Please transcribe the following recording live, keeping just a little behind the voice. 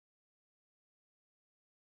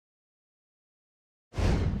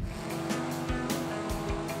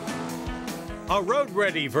A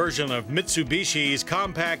road-ready version of Mitsubishi's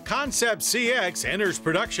compact Concept CX enters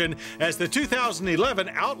production as the 2011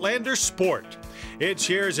 Outlander Sport. It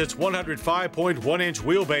shares its 105.1-inch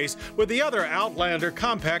wheelbase with the other Outlander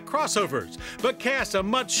compact crossovers, but casts a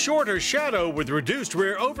much shorter shadow with reduced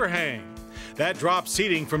rear overhang. That drops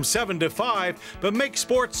seating from 7 to 5, but makes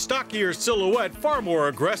Sport's stockier silhouette far more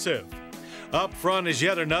aggressive. Up front is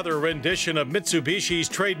yet another rendition of Mitsubishi's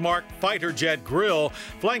trademark fighter jet grille,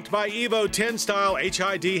 flanked by Evo 10-style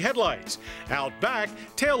HID headlights. Out back,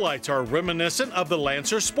 taillights are reminiscent of the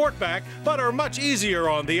Lancer Sportback, but are much easier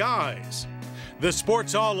on the eyes. The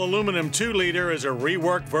Sport's all-aluminum 2-liter is a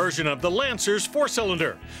reworked version of the Lancer's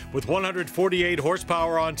 4-cylinder, with 148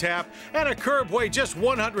 horsepower on tap and a curb weight just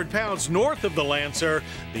 100 pounds north of the Lancer.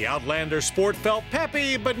 The Outlander Sport felt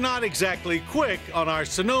peppy but not exactly quick on our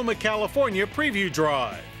Sonoma, California preview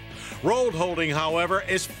drive. Road holding, however,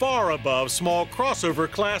 is far above small crossover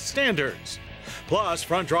class standards. Plus,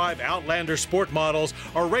 front-drive Outlander Sport models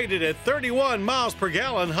are rated at 31 miles per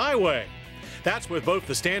gallon highway. That's with both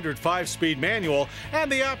the standard 5-speed manual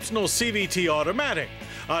and the optional CVT automatic.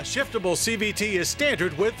 A shiftable CVT is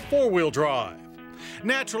standard with 4-wheel drive.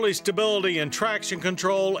 Naturally, stability and traction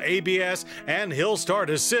control, ABS, and hill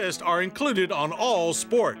start assist are included on all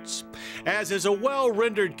Sports, as is a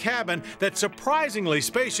well-rendered cabin that's surprisingly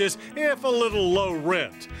spacious if a little low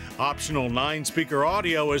rent. Optional 9-speaker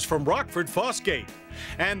audio is from Rockford Fosgate.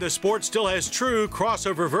 And the Sport still has true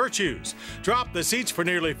crossover virtues. Drop the seats for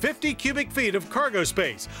nearly 50 cubic feet of cargo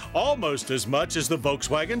space, almost as much as the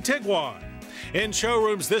Volkswagen Tiguan. In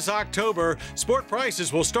showrooms this October, Sport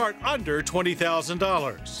prices will start under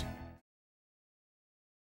 $20,000.